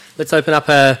Let's open up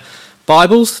our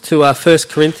Bibles to 1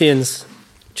 Corinthians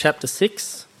chapter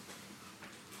 6.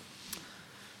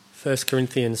 1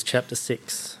 Corinthians chapter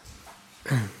 6.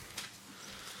 A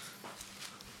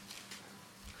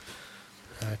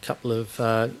couple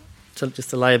of,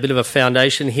 just to lay a bit of a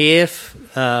foundation here,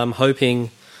 hoping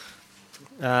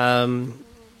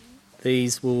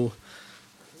these will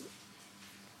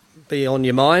be on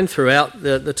your mind throughout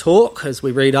the talk as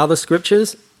we read other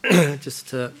scriptures, just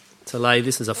to lay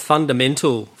this as a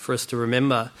fundamental for us to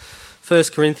remember. 1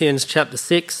 Corinthians chapter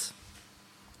 6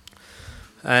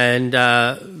 and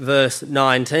verse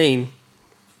 19.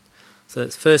 So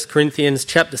it's 1 Corinthians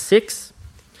chapter 6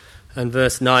 and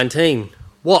verse 19.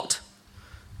 What?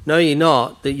 Know ye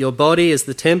not that your body is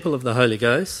the temple of the Holy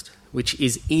Ghost, which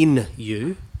is in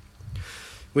you,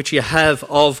 which ye have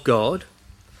of God,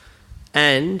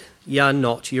 and ye are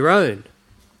not your own?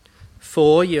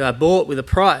 For ye are bought with a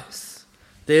price.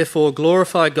 Therefore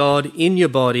glorify God in your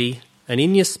body and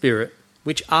in your spirit,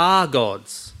 which are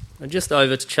God's. And just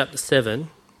over to chapter 7,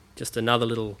 just another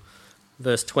little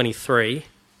verse 23,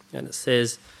 and it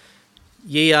says,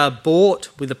 Ye are bought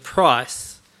with a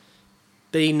price,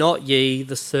 be not ye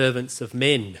the servants of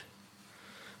men.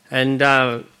 And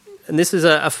this is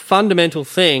a fundamental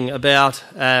thing about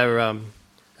our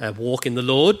walk in the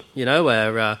Lord, you know,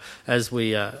 as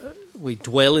we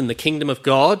dwell in the kingdom of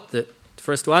God, that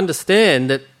for us to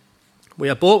understand that we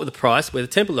are bought with a price, we're the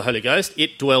temple of the Holy Ghost,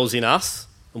 it dwells in us,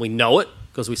 and we know it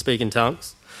because we speak in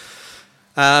tongues.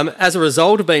 As a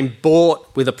result of being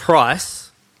bought with a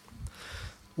price,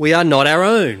 we are not our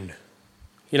own,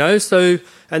 you know. So,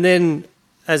 and then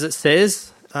as it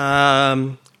says,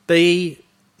 be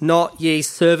not ye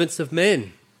servants of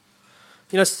men.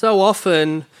 You know, so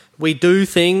often we do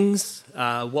things,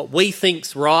 what we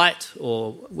think's right,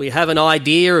 or we have an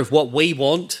idea of what we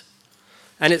want,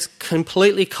 and it's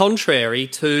completely contrary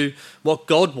to what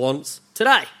God wants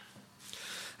today,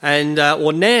 and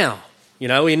or now, you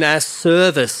know, in our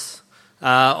service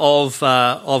of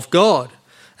God.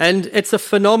 And it's a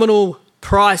phenomenal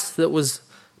price that was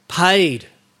paid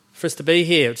for us to be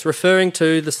here. It's referring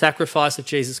to the sacrifice of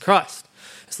Jesus Christ.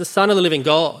 It's the Son of the living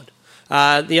God,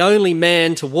 the only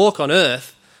man to walk on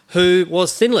earth who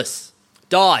was sinless,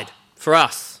 died for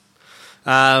us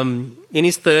in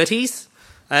his 30s,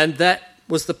 and that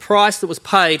was the price that was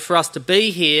paid for us to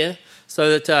be here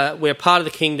so that we're part of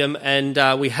the kingdom and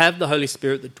we have the Holy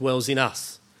Spirit that dwells in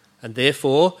us. And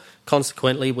therefore,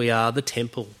 consequently, we are the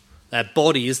temple. Our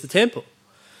body is the temple.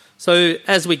 So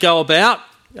as we go about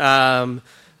our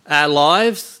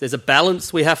lives, there's a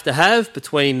balance we have to have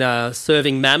between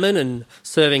serving mammon and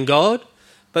serving God.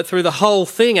 But through the whole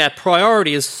thing, our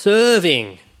priority is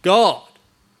serving God.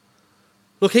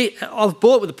 Look, I've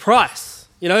bought with a price.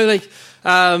 You know, like,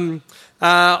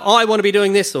 I want to be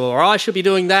doing this, or I should be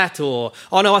doing that, or,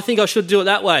 oh no, I think I should do it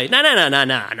that way.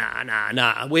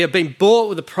 No. We have been bought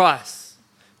with a price.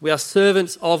 We are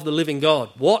servants of the living God.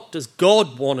 What does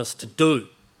God want us to do?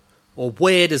 Or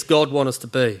where does God want us to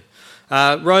be?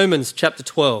 Romans chapter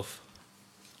 12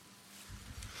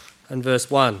 and verse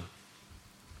 1.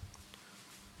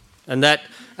 And that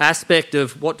aspect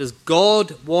of what does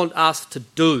God want us to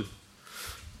do.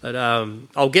 But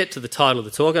I'll get to the title of the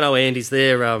talk. I know Andy's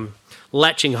there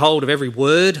latching hold of every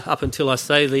word up until I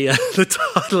say the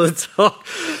title of the talk.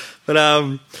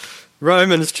 But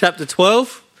Romans chapter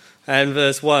 12 and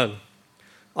verse 1.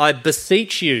 I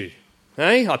beseech you,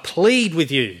 I plead with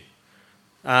you,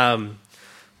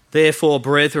 therefore,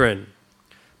 brethren,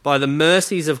 by the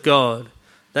mercies of God,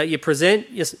 that you present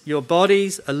your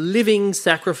bodies a living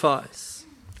sacrifice,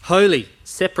 holy,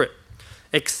 separate,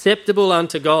 acceptable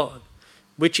unto God,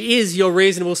 which is your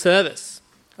reasonable service.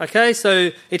 Okay,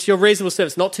 so it's your reasonable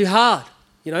service, not too hard.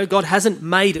 You know, God hasn't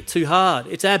made it too hard.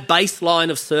 It's our baseline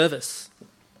of service.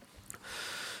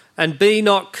 And be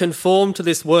not conformed to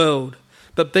this world,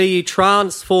 but be ye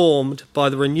transformed by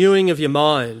the renewing of your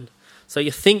mind, so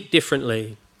you think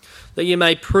differently, that you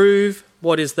may prove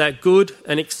what is that good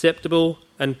and acceptable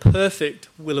and perfect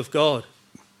will of God.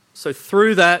 So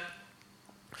through that,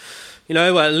 you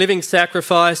know, a living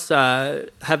sacrifice, have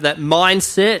that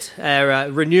mindset, our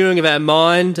renewing of our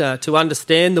mind to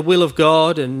understand the will of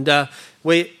God, and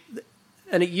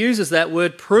it uses that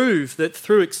word prove, that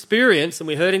through experience, and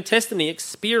we heard in testimony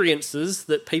experiences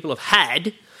that people have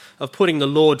had of putting the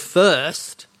Lord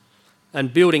first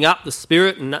and building up the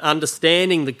Spirit and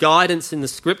understanding the guidance in the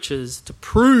Scriptures to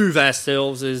prove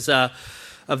ourselves as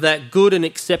of that good and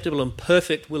acceptable and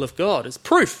perfect will of God. It's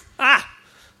proof.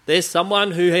 There's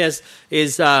someone who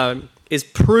is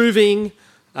proving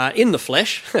in the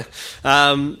flesh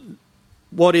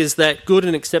what is that good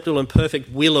and acceptable and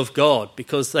perfect will of God,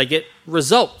 because they get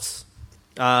results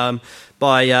by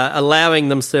allowing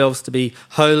themselves to be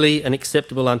holy and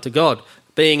acceptable unto God,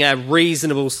 being a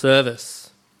reasonable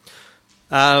service.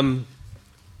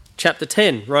 Chapter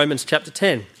 10, Romans chapter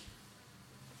 10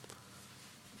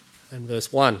 and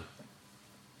verse 1.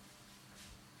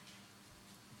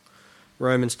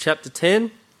 Romans chapter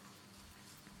 10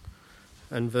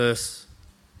 and verse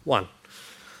 1.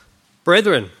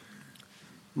 Brethren,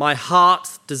 my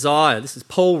heart's desire, this is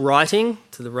Paul writing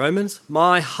to the Romans,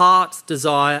 my heart's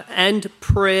desire and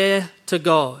prayer to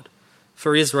God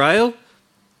for Israel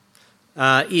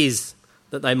is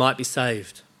that they might be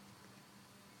saved.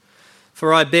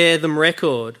 For I bear them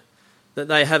record that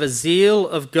they have a zeal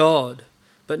of God,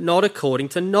 but not according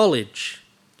to knowledge.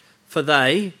 For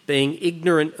they, being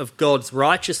ignorant of God's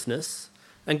righteousness,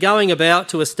 and going about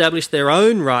to establish their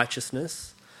own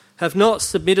righteousness, have not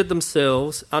submitted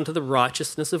themselves unto the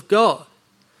righteousness of God.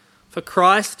 For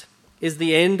Christ is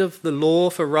the end of the law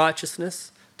for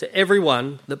righteousness to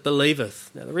everyone that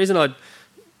believeth. Now, the reason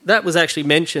that was actually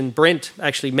mentioned, Brent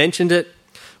actually mentioned it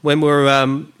when we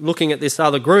were looking at this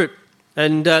other group,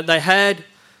 and they had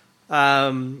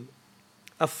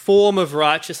a form of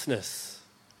righteousness,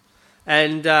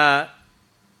 and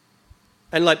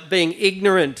like being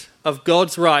ignorant of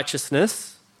God's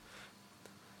righteousness,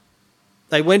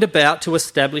 they went about to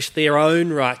establish their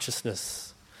own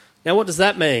righteousness. Now, what does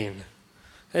that mean?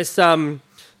 It's,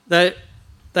 they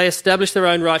established their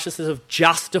own righteousness of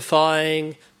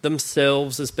justifying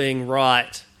themselves as being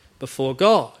right before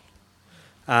God,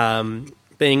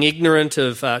 being ignorant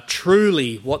of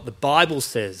truly what the Bible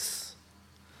says.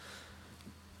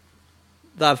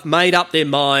 They've made up their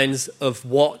minds of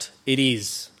what it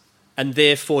is, and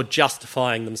therefore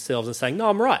justifying themselves and saying, no,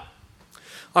 I'm right.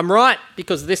 I'm right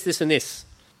because of this, this and this.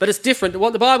 But it's different to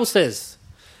what the Bible says.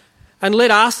 And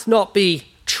let us not be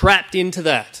trapped into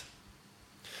that.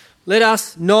 Let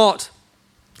us not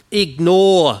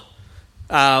ignore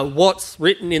what's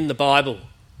written in the Bible,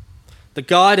 the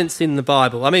guidance in the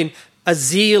Bible. I mean, a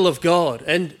zeal of God.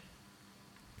 And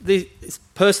this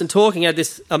person talking had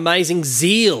this amazing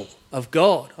zeal of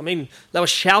God. I mean, they were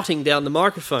shouting down the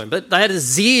microphone, but they had a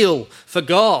zeal for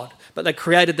God, but they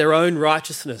created their own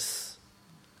righteousness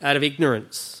out of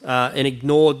ignorance and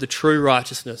ignored the true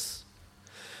righteousness.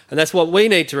 And that's what we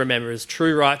need to remember, is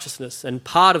true righteousness. And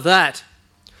part of that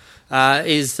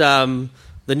is the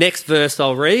next verse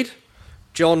I'll read,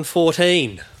 John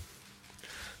 14,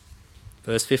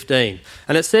 verse 15.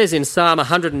 And it says in Psalm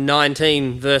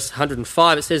 119, verse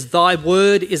 105, it says, thy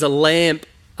word is a lamp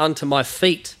unto my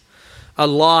feet, a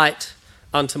light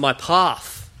unto my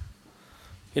path.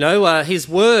 You know, his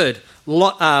word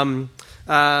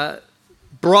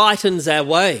brightens our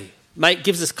way,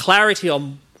 gives us clarity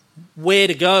on where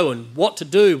to go and what to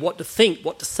do, what to think,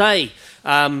 what to say.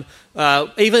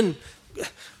 Even,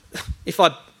 if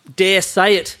I dare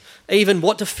say it, even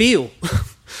what to feel.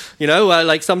 You know,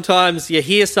 like sometimes you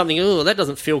hear something, oh, that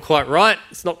doesn't feel quite right.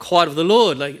 It's not quite of the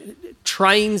Lord. Like, it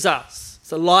trains us.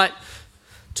 It's a light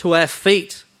to our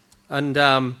feet and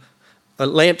a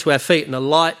lamp to our feet and a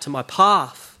light to my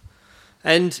path.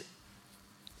 And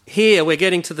here we're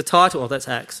getting to the title, that's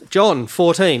Acts, John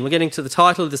 14. We're getting to the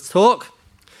title of this talk.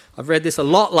 I've read this a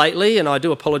lot lately, and I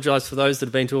do apologise for those that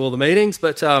have been to all the meetings,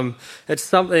 but it's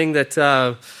something that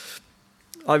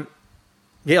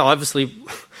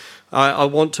I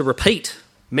want to repeat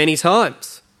many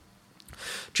times.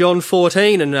 John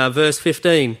 14 and verse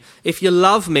 15. If you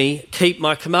love me, keep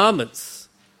my commandments.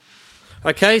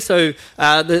 Okay, so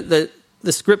the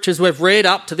scriptures we've read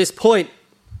up to this point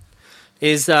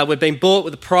is we've been bought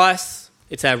with a price.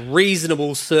 It's our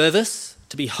reasonable service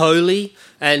to be holy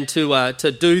and to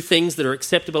do things that are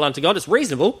acceptable unto God. It's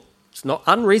reasonable. It's not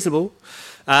unreasonable.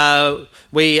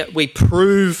 We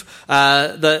prove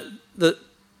the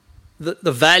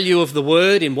value of the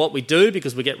word in what we do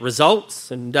because we get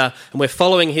results, and we're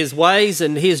following his ways.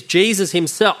 And here's Jesus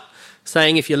himself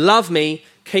saying, if you love me,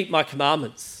 keep my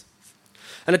commandments.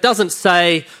 And it doesn't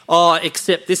say, oh,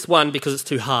 accept this one because it's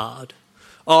too hard.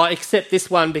 Oh, accept this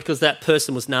one because that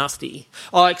person was nasty.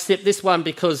 Oh, accept this one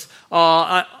because,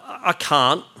 I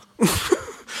can't.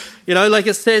 You know, like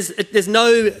it says, there's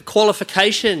no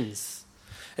qualifications.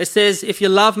 It says, if you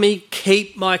love me,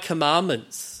 keep my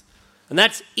commandments. And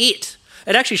that's it.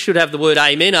 It actually should have the word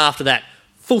amen after that.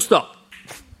 Full stop.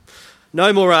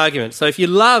 No more argument. So if you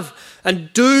love,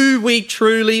 and do we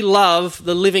truly love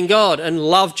the living God and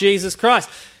love Jesus Christ?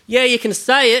 Yeah, you can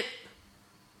say it.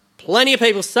 Plenty of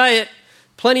people say it.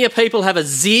 Plenty of people have a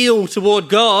zeal toward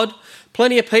God.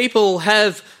 Plenty of people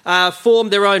have formed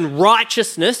their own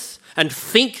righteousness and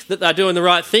think that they're doing the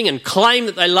right thing and claim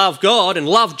that they love God and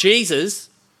love Jesus.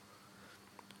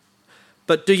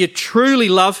 But do you truly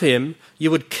love him?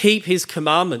 You would keep his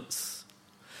commandments.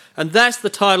 And that's the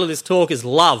title of this talk, is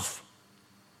love.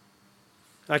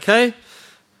 Okay?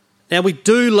 Now we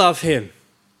do love him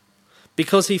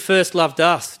because he first loved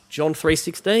us. John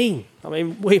 3:16. I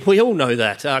mean, we all know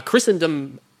that.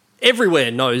 Christendom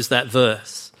everywhere knows that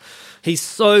verse. He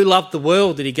so loved the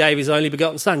world that he gave his only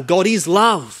begotten Son. God is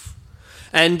love.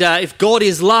 And if God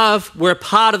is love, we're a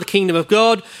part of the kingdom of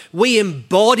God. We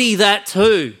embody that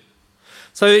too.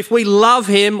 So if we love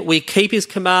him, we keep his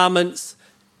commandments,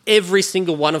 every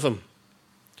single one of them.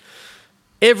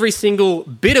 Every single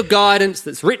bit of guidance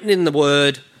that's written in the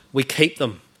word, we keep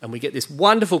them. And we get this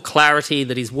wonderful clarity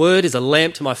that his word is a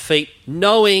lamp to my feet,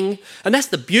 knowing, and that's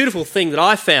the beautiful thing that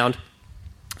I found.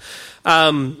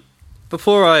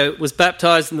 Before I was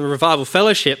baptised in the Revival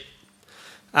Fellowship,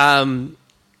 I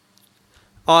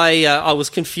was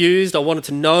confused. I wanted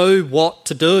to know what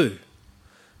to do.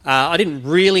 I didn't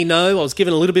really know. I was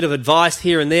given a little bit of advice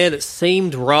here and there that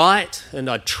seemed right, and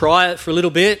I'd try it for a little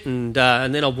bit, and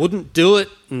then I wouldn't do it.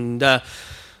 But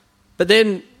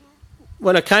then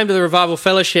when I came to the Revival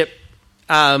Fellowship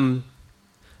and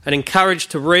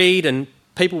encouraged to read, and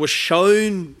people were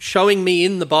showing me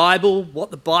in the Bible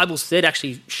what the Bible said,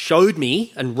 actually showed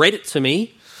me and read it to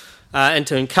me, and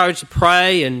to encourage to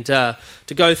pray and to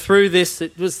go through this,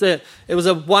 it was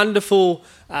a wonderful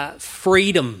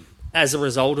freedom as a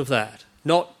result of that,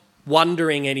 not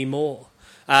wondering anymore,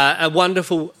 a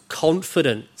wonderful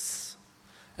confidence.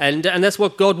 And that's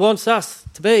what God wants us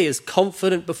to be, is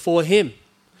confident before him,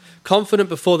 confident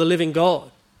before the living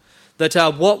God, that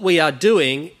what we are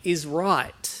doing is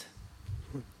right.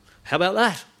 How about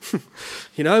that?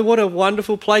 You know, what a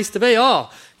wonderful place to be. Oh,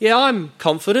 yeah, I'm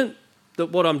confident that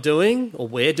what I'm doing, or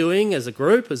we're doing as a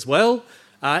group as well,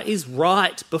 is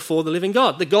right before the living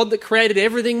God, the God that created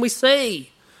everything we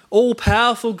see.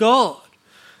 All-powerful God,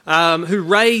 who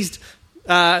raised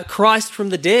Christ from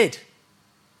the dead.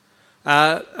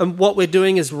 And what we're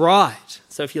doing is right.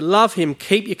 So if you love him,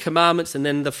 keep your commandments, and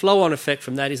then the flow-on effect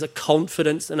from that is a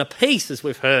confidence and a peace, as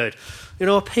we've heard. You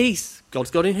know, a peace.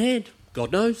 God's got in hand.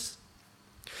 God knows.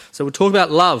 So we'll talk about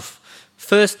love.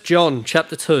 1 John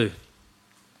chapter 2.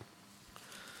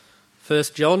 1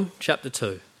 John chapter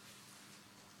 2.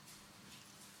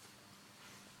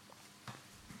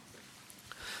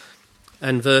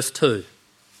 And verse 2.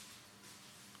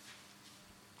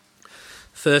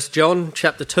 1 John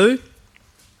chapter 2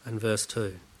 and verse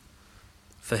 2.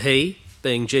 For he,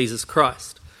 being Jesus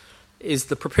Christ, is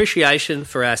the propitiation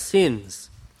for our sins,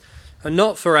 and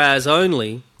not for ours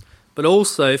only, but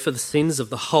also for the sins of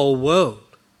the whole world.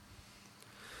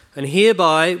 And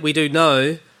hereby we do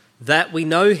know that we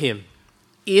know him,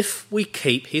 if we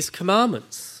keep his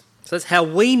commandments. So that's how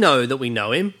we know that we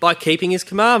know him, by keeping his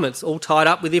commandments, all tied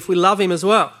up with if we love him as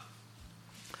well.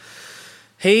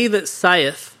 He that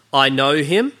saith, I know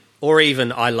him, or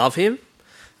even I love him,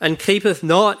 and keepeth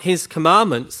not his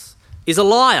commandments, is a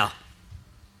liar.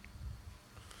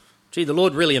 Gee, the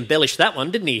Lord really embellished that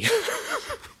one, didn't he?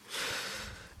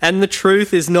 And the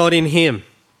truth is not in him.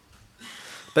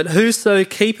 But whoso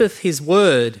keepeth his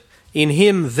word, in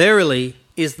him verily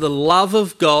is the love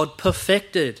of God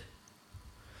perfected.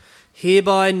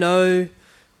 Hereby know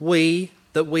we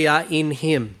that we are in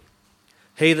him.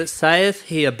 He that saith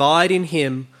he abide in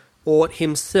him ought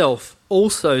himself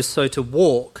also so to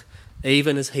walk,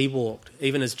 even as he walked,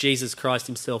 even as Jesus Christ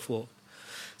himself walked.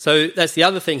 So that's the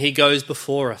other thing, he goes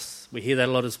before us. We hear that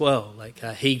a lot as well, like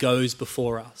he goes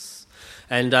before us.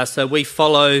 And so we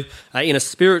follow, in a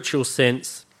spiritual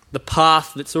sense, the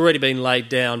path that's already been laid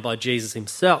down by Jesus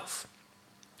himself.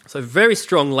 So very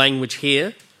strong language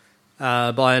here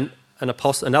by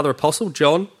another apostle,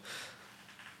 John,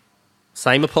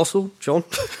 same apostle, John,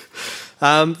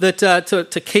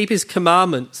 to keep his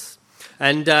commandments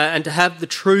and to have the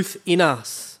truth in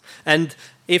us. And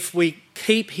if we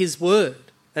keep his word,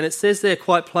 and it says there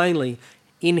quite plainly,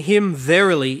 in him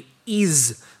verily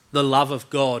is the love of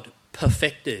God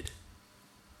perfected.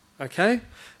 Okay?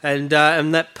 And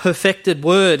that perfected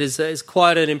word is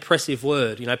quite an impressive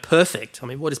word. You know, perfect. I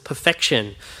mean, what is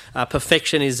perfection?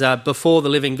 Perfection is before the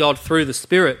living God through the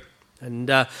Spirit. And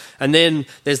then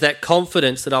there's that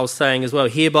confidence that I was saying as well.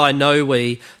 Hereby know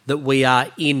we that we are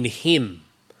in him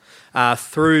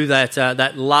through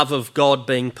that love of God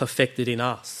being perfected in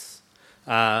us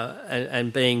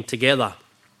and being together.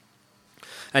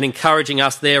 And encouraging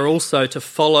us there also to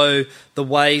follow the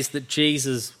ways that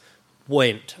Jesus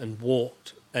went and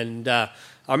walked. And I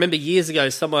remember years ago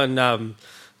someone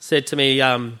said to me,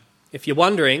 if you're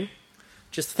wondering,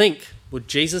 just think, would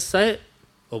Jesus say it?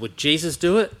 Or would Jesus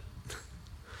do it?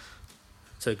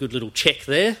 So a good little check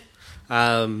there,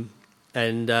 and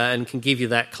can give you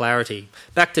that clarity.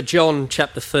 Back to John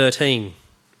chapter 13.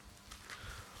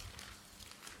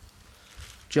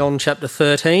 John chapter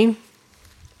 13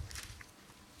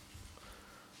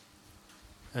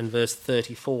 and verse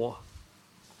 34.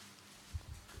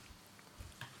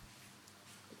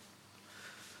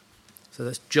 So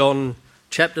that's John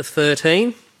chapter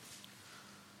 13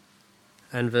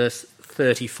 and verse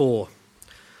 34.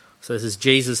 So this is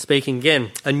Jesus speaking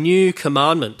again. A new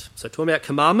commandment. So talking about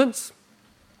commandments.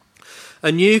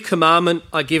 A new commandment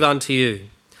I give unto you,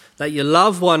 that you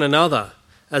love one another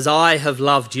as I have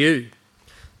loved you,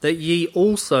 that ye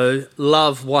also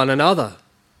love one another.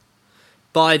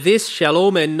 By this shall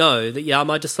all men know that ye are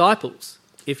my disciples,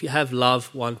 if you have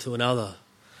love one to another.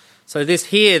 So this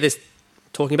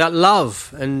talking about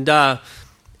love,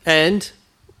 and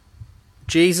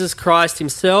Jesus Christ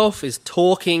himself is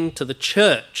talking to the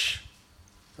church.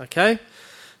 Okay,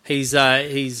 he's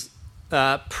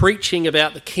preaching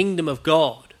about the kingdom of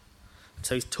God.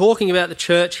 So he's talking about the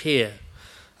church here.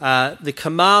 The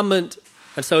commandment,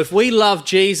 and so if we love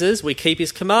Jesus, we keep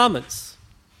his commandments.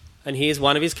 And here's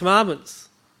one of his commandments,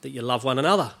 that you love one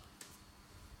another.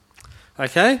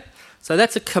 Okay, so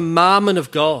that's a commandment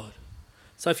of God.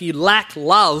 So if you lack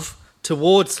love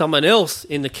towards someone else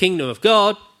in the kingdom of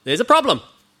God, there's a problem,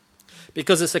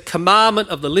 because it's a commandment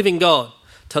of the living God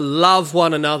to love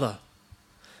one another.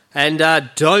 And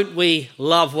don't we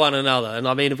love one another? And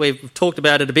I mean, we've talked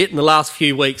about it a bit in the last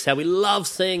few weeks, how we love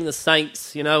seeing the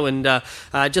saints, and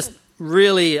just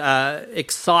really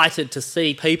excited to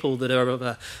see people that are of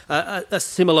a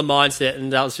similar mindset.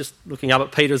 And I was just looking up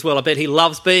at Peter as well. I bet he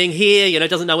loves being here,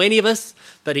 doesn't know any of us,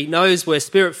 but he knows we're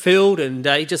spirit-filled, and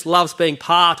he just loves being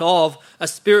part of a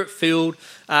spirit-filled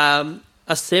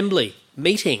assembly,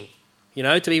 meeting,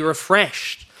 to be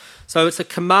refreshed. So it's a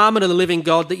commandment of the living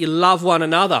God that you love one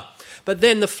another. But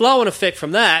then the flow and effect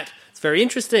from that, it's very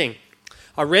interesting.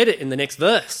 I read it in the next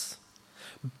verse.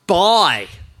 By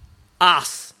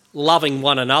us loving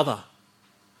one another.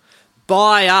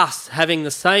 By us having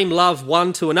the same love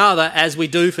one to another as we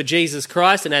do for Jesus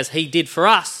Christ and as he did for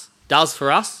us, does for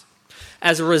us.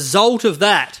 As a result of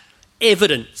that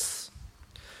evidence,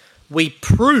 we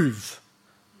prove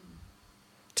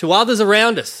to others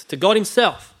around us, to God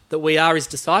himself, that we are his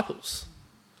disciples.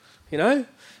 And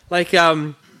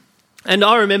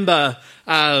I remember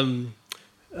I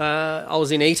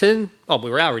was in Eton. We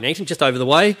were in Eton, just over the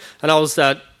way, and I was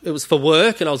it was for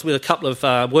work, and I was with a couple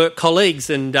of work colleagues,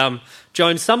 and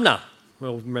Joan Sumner.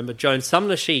 Well, remember Joan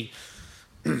Sumner? She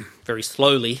very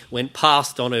slowly went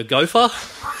past on her gopher.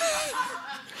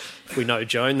 If we know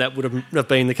Joan, that would have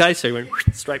been the case. So he went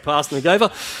straight past on the gopher.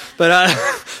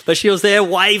 But she was there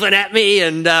waving at me,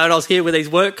 and I was here with these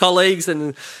work colleagues,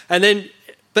 it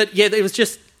was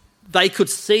just, they could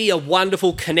see a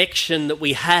wonderful connection that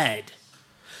we had.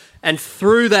 And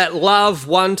through that love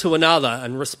one to another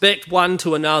and respect one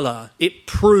to another, it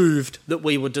proved that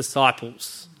we were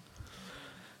disciples.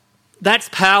 That's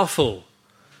powerful.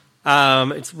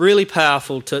 It's really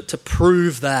powerful to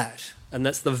prove that. And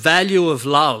that's the value of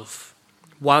love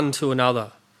one to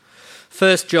another.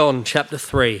 1 John chapter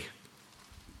 3.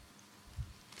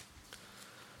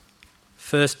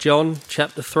 1 John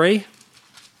chapter 3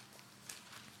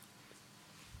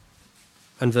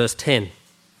 and verse 10.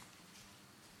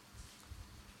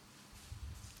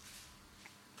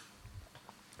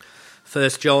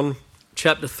 First John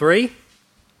chapter 3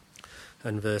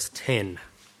 and verse 10.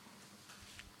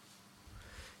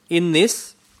 In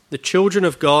this, the children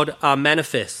of God are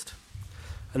manifest,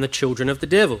 and the children of the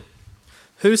devil.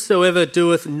 Whosoever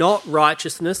doeth not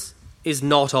righteousness is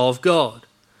not of God,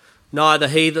 neither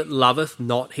he that loveth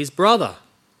not his brother.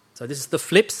 So this is the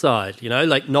flip side,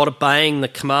 not obeying the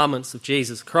commandments of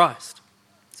Jesus Christ.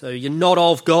 So you're not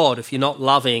of God if you're not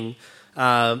loving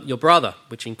your brother,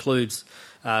 which includes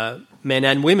men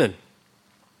and women.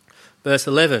 Verse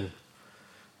 11.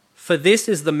 For this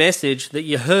is the message that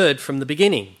you heard from the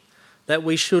beginning, that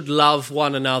we should love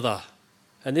one another.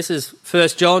 And this is 1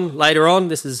 John later on.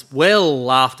 This is well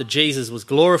after Jesus was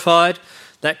glorified.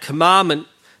 That commandment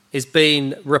is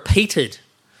being repeated.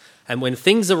 And when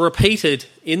things are repeated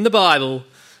in the Bible,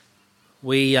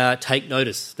 we take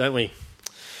notice, don't we?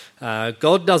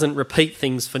 God doesn't repeat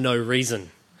things for no reason.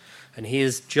 And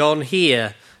here's John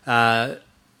here, a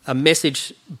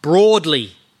message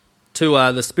broadly to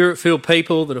the Spirit-filled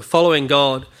people that are following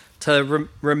God, to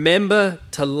remember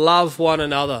to love one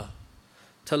another,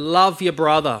 to love your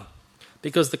brother,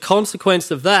 because the consequence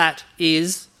of that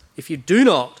is, if you do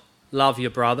not love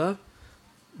your brother,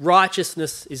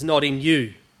 righteousness is not in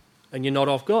you, and you're not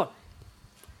of God.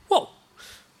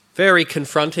 very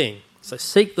confronting. So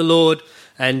seek the Lord,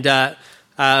 and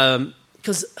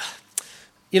because,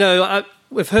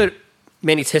 we've heard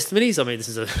many testimonies. I mean, this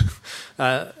is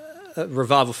a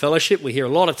revival fellowship. We hear a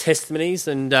lot of testimonies,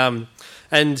 and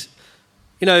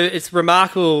it's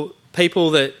remarkable,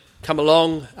 people that come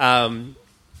along and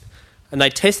they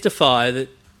testify that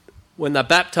when they're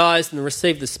baptised and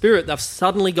receive the Spirit, they've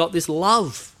suddenly got this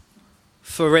love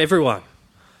for everyone.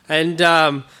 And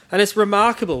it's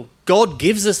remarkable. God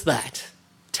gives us that.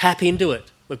 Tap into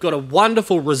it. We've got a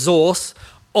wonderful resource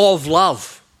of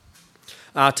love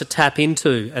to tap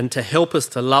into and to help us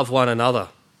to love one another.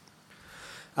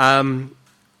 1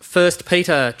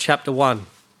 Peter chapter 1.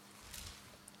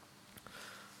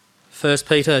 1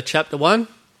 Peter chapter 1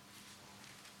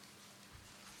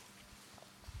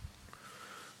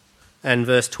 and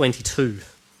verse 22.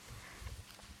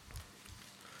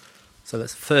 So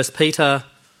that's 1 Peter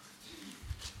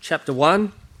chapter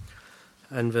 1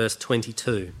 and verse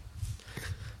 22.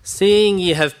 Seeing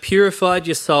ye have purified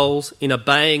your souls in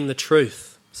obeying the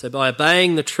truth. So by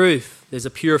obeying the truth, there's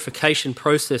a purification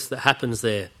process that happens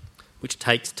there, which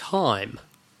takes time.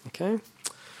 Okay?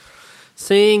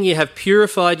 Seeing ye have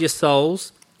purified your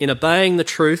souls in obeying the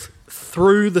truth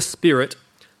through the Spirit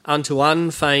unto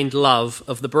unfeigned love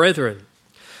of the brethren.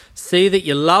 See that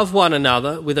you love one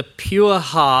another with a pure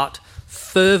heart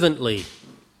fervently,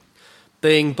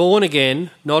 being born again,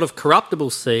 not of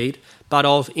corruptible seed, but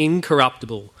of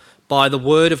incorruptible, by the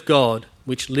word of God,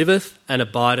 which liveth and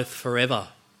abideth forever.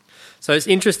 So it's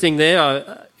interesting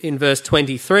there in verse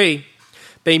 23,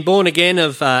 being born again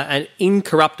of an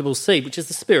incorruptible seed, which is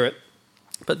the Spirit,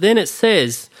 but then it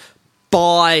says,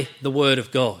 by the word of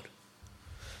God.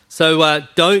 So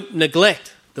don't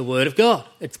neglect the word of God.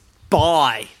 It's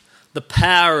by the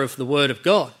power of the word of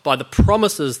God, by the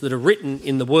promises that are written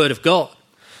in the word of God,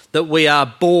 that we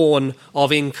are born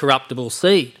of incorruptible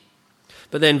seed.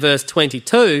 But then verse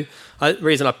 22, the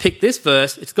reason I picked this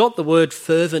verse, it's got the word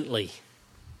fervently.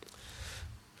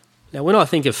 Now, when I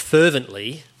think of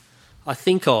fervently, I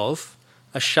think of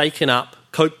a shaken up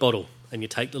Coke bottle and you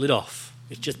take the lid off.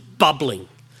 It's just bubbling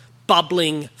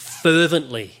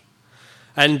fervently.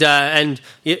 And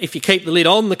if you keep the lid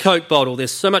on the Coke bottle,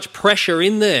 there's so much pressure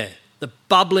in there. The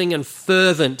bubbling and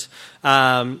fervent,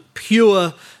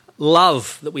 pure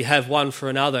love that we have one for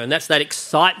another. And that's that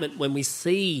excitement when we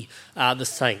see the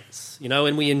saints,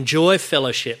 and we enjoy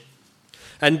fellowship.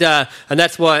 And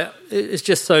that's why it's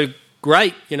just so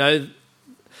great, the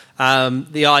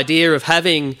idea of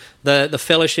having the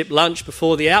fellowship lunch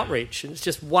before the outreach. And it's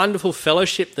just wonderful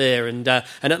fellowship there, and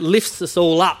it lifts us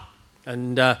all up.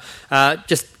 And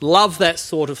just love that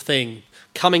sort of thing,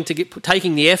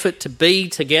 taking the effort to be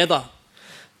together,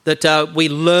 that we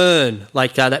learn,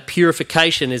 that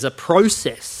purification is a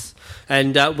process,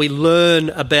 and we learn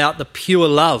about the pure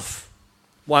love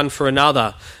one for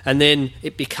another, and then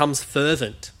it becomes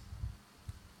fervent.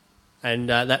 And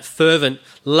that fervent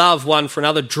love one for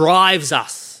another drives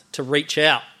us to reach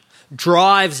out,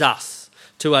 drives us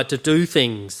to do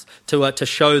things, to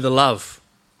show the love.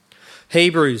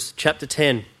 Hebrews chapter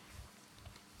 10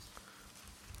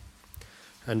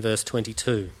 and verse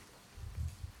 22.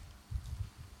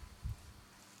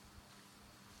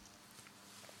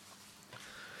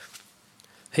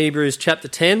 Hebrews chapter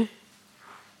 10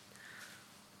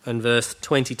 and verse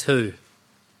 22.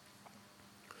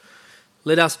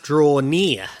 Let us draw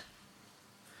near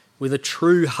with a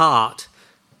true heart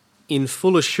in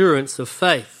full assurance of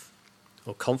faith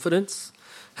or confidence,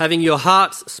 having your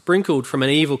hearts sprinkled from an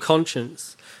evil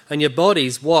conscience and your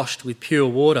bodies washed with pure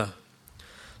water.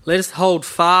 Let us hold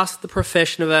fast the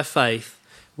profession of our faith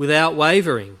without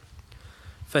wavering,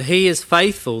 for he is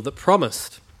faithful that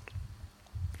promised.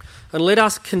 And let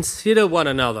us consider one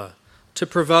another to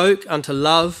provoke unto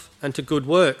love and to good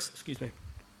works,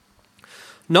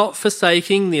 not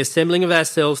forsaking the assembling of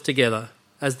ourselves together,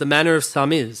 as the manner of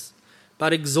some is,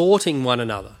 but exhorting one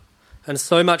another, and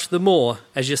so much the more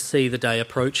as you see the day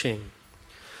approaching.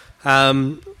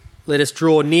 Let us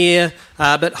draw near,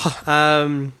 but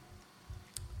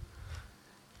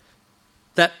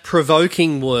that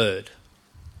provoking word,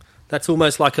 that's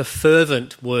almost like a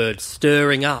fervent word,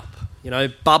 stirring up,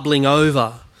 bubbling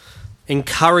over,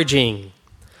 encouraging.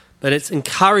 But it's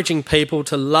encouraging people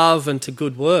to love and to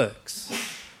good works.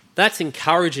 That's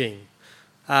encouraging,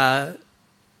 not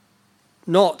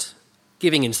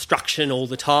giving instruction all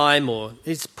the time, or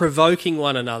it's provoking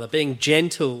one another, being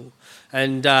gentle.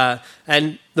 And the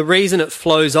reason it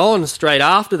flows on straight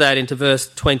after that into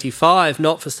verse 25,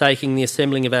 not forsaking the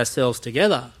assembling of ourselves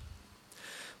together.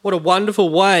 What a wonderful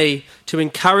way to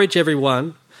encourage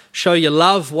everyone, show your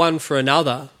love one for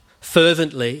another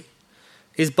fervently,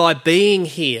 is by being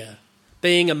here,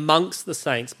 being amongst the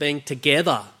saints, being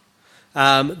together.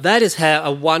 That is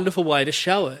a wonderful way to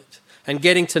show it, and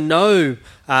getting to know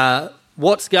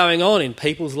what's going on in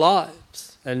people's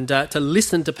lives, and to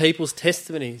listen to people's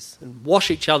testimonies and wash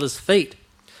each other's feet.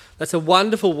 That's a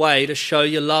wonderful way to show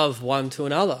your love one to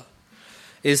another,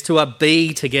 is to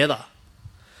be together,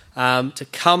 to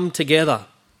come together,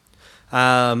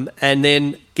 and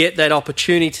then get that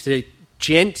opportunity to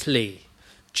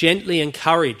gently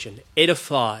encourage and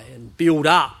edify and build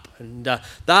up. And they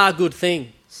are good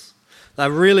things. They're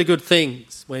really good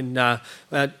things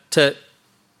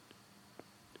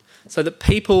so that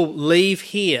people leave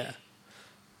here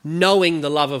knowing the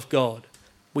love of God.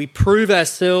 We prove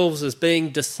ourselves as being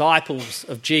disciples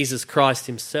of Jesus Christ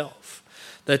himself.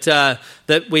 That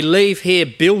we leave here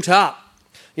built up.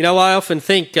 You know, I often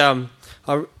think I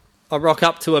rock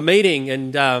up to a meeting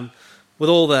and with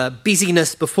all the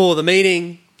busyness before the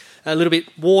meeting, a little bit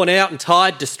worn out and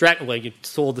tired, distracted. Well, you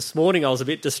saw this morning I was a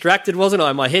bit distracted, wasn't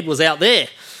I? My head was out there.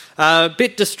 A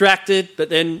bit distracted, but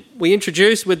then we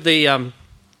introduce with the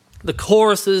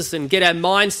choruses and get our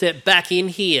mindset back in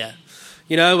here,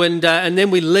 you know, and then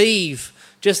we leave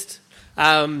just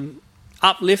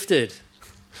uplifted.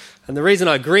 And the reason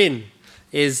I grin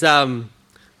is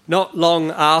not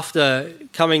long after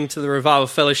coming to the Revival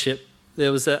Fellowship,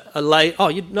 there was a lady,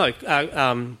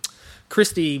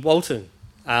 Christy Walton.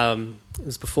 It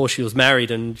was before she was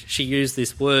married, and she used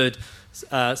this word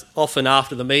often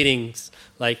after the meetings,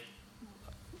 like,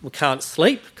 we can't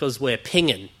sleep because we're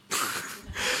pinging.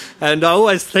 And I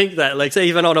always think that, like,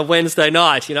 even on a Wednesday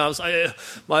night, you know, I was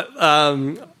like,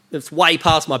 it's way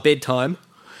past my bedtime,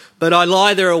 but I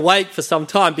lie there awake for some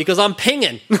time because I'm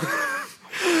pinging.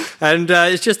 And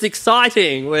it's just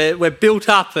exciting. We're built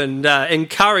up and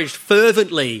encouraged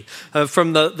fervently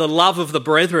from the love of the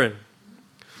brethren.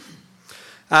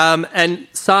 And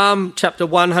Psalm chapter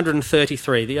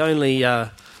 133, the only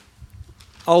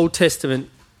Old Testament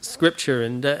scripture,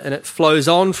 and it flows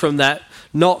on from that,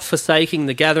 not forsaking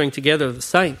the gathering together of the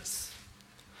saints.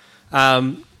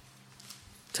 To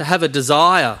have a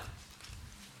desire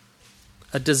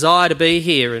to be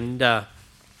here and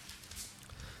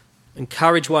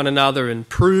encourage one another and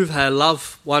prove our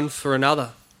love one for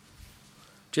another,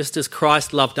 just as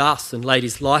Christ loved us and laid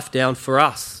his life down for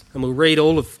us. And we'll read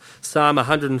all of Psalm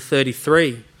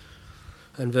 133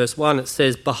 and verse 1. It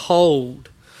says, "Behold,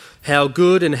 how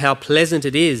good and how pleasant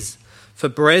it is for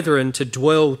brethren to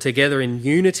dwell together in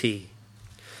unity.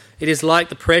 It is like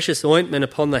the precious ointment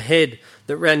upon the head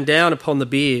that ran down upon the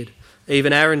beard,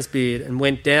 even Aaron's beard, and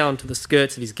went down to the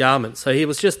skirts of his garment." So he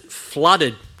was just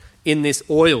flooded in this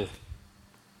oil,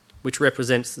 which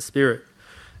represents the Spirit,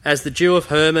 "as the dew of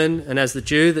Hermon, and as the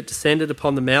dew that descended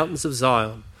upon the mountains of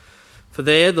Zion. For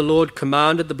there the Lord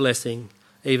commanded the blessing,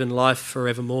 even life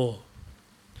forevermore."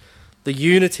 The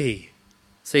unity.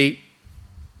 See,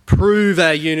 prove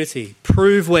our unity.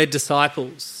 Prove we're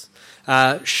disciples.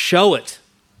 Show it.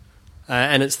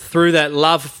 And it's through that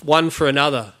love one for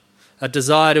another, a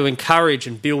desire to encourage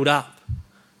and build up,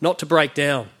 not to break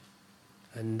down,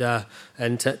 and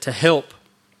to help.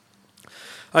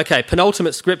 Okay,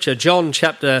 penultimate scripture, John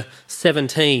chapter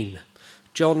 17.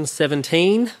 John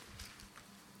 17.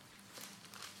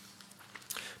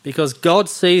 Because God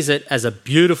sees it as a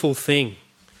beautiful thing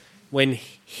when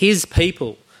his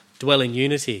people dwell in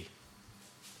unity.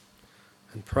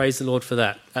 And praise the Lord for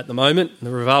that. At the moment, in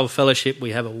the Revival Fellowship,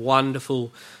 we have a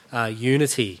wonderful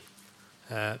unity,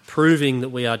 proving that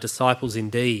we are disciples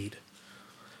indeed.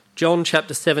 John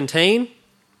chapter 17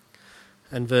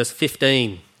 and verse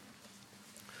 15.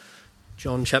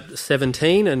 John chapter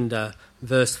 17 and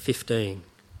verse 15.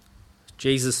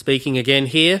 Jesus speaking again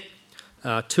here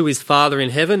to his Father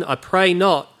in heaven, "I pray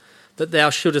not that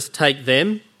thou shouldest take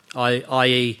them,"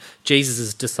 i.e.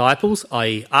 Jesus' disciples,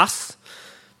 i.e. us,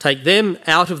 "take them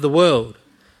out of the world,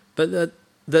 but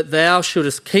that thou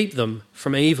shouldest keep them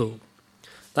from evil.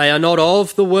 They are not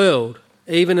of the world,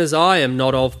 even as I am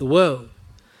not of the world.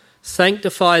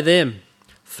 Sanctify them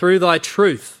through thy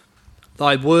truth.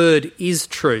 Thy word is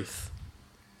truth.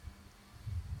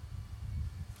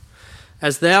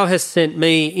 As thou hast sent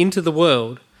me into the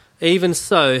world, even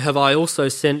so have I also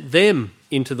sent them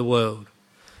into the world.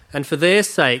 And for their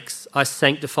sakes I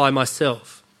sanctify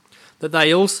myself, that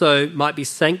they also might be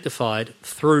sanctified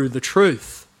through the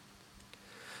truth.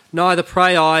 Neither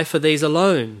pray I for these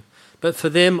alone, but for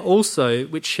them also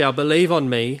which shall believe on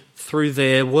me through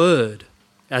their word,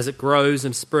 as it grows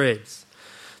and spreads,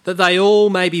 that they all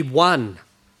may be one.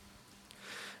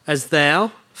 As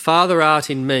thou, Father, art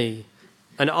in me,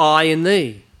 and I in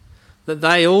thee, that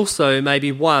they also may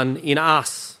be one in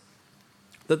us,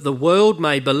 that the world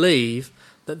may believe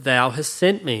that thou hast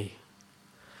sent me.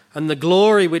 And the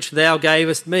glory which thou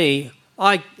gavest me,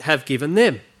 I have given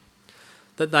them,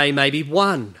 that they may be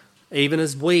one, even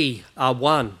as we are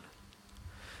one.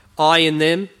 I in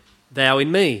them, thou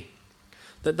in me,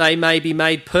 that they may be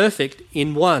made perfect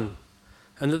in one,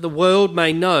 and that the world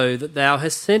may know that thou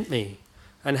hast sent me,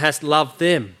 and hast loved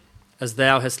them as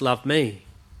thou hast loved me.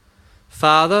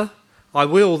 Father, I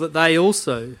will that they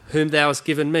also, whom thou hast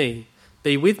given me,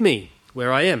 be with me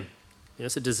where I am.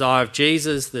 It's a desire of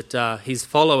Jesus that his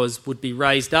followers would be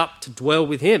raised up to dwell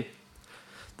with him,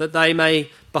 that they may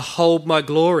behold my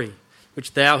glory,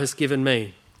 which thou hast given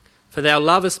me. For thou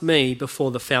lovest me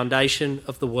before the foundation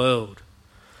of the world.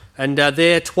 And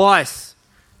there twice,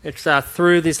 it's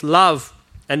through this love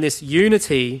and this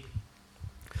unity,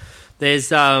 there's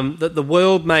that the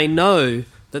world may know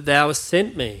that thou hast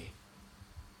sent me.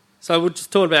 So we're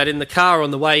just talking about in the car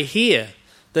on the way here,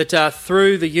 that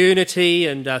through the unity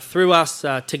and through us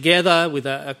together with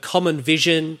a common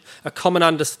vision, a common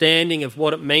understanding of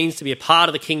what it means to be a part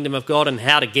of the kingdom of God and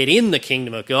how to get in the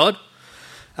kingdom of God,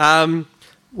 I've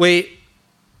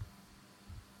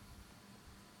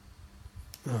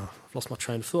lost my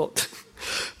train of thought.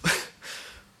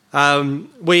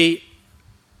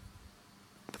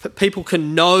 People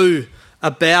can know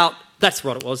about, that's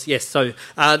what it was, yes, so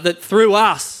that through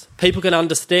us, people can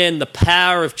understand the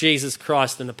power of Jesus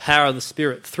Christ and the power of the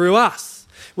Spirit through us,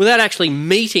 without actually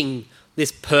meeting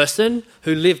this person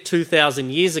who lived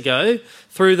 2,000 years ago,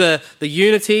 through the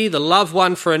unity, the love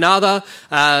one for another,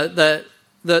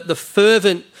 the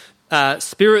fervent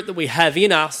spirit that we have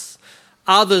in us.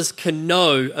 Others can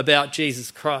know about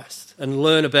Jesus Christ and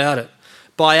learn about it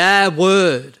by our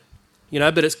word,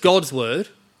 but it's God's word.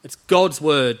 It's God's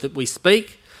word that we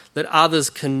speak, that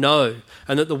others can know,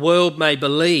 and that the world may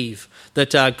believe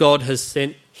that God has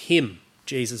sent him,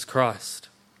 Jesus Christ.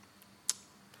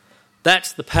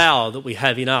 That's the power that we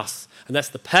have in us, and that's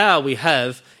the power we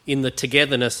have in the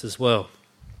togetherness as well.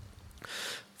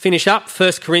 Finish up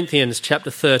 1 Corinthians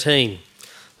chapter 13,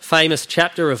 famous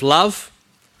chapter of love.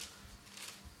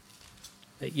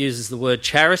 It uses the word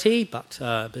charity, but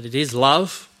it is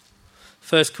love.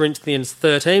 1 Corinthians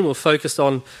 13, we'll focus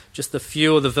on just a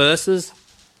few of the verses.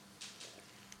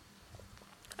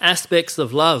 Aspects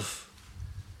of love.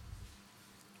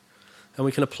 And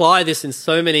we can apply this in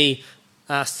so many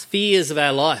spheres of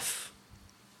our life.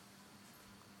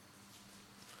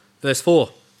 Verse 4,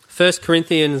 1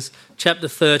 Corinthians chapter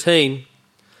 13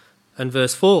 and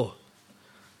verse 4.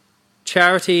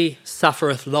 Charity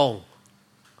suffereth long.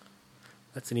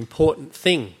 That's an important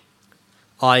thing,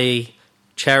 i.e.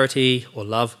 charity or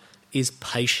love is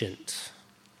patient.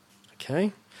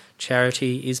 Okay?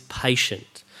 Charity is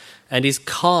patient and is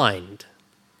kind.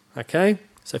 Okay?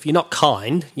 So if you're not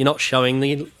kind, you're not showing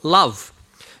the love.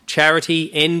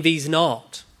 Charity envies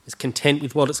not, is content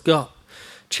with what it's got.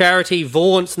 Charity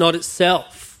vaunts not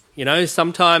itself.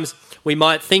 Sometimes we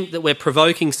might think that we're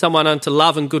provoking someone unto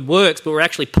love and good works, but we're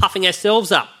actually puffing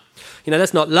ourselves up.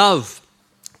 That's not love.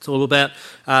 It's all about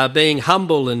being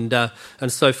humble and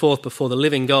so forth before the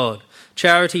living God.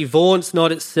 Charity vaunts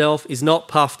not itself, is not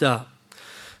puffed up,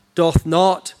 doth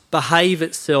not behave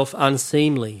itself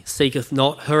unseemly, seeketh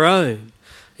not her own,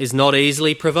 is not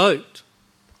easily provoked.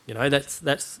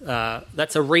 That's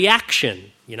a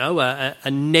reaction.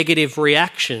 A negative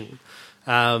reaction.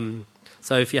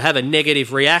 So if you have a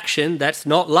negative reaction, that's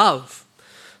not love.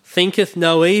 Thinketh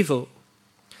no evil,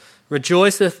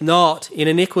 rejoiceth not in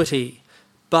iniquity,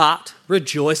 but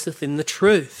rejoiceth in the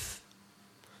truth.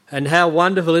 And how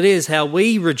wonderful it is how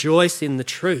we rejoice in the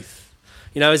truth.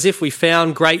 As if we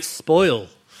found great spoil,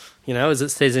 as it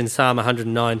says in Psalm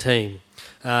 119.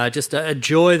 Just a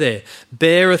joy there.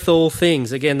 Beareth all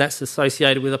things. Again, that's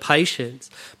associated with a patience.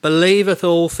 Believeth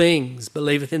all things.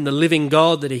 Believeth in the living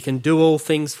God that he can do all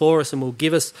things for us and will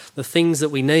give us the things that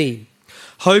we need.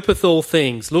 Hopeth all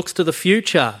things. Looks to the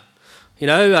future,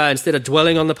 instead of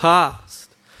dwelling on the past.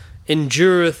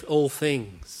 Endureth all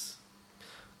things.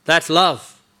 That's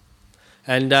love.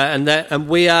 And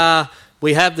we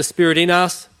have the Spirit in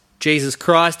us. Jesus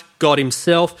Christ, God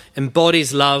himself,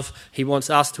 embodies love. He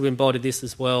wants us to embody this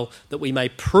as well, that we may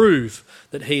prove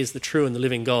that he is the true and the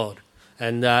living God.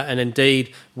 And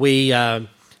indeed, we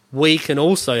can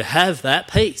also have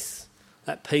that peace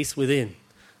within,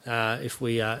 if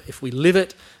we live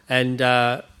it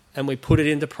and we put it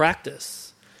into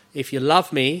practice. If you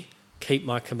love me, keep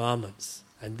my commandments.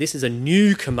 And this is a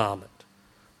new commandment,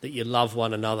 that you love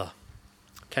one another.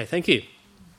 Okay, thank you.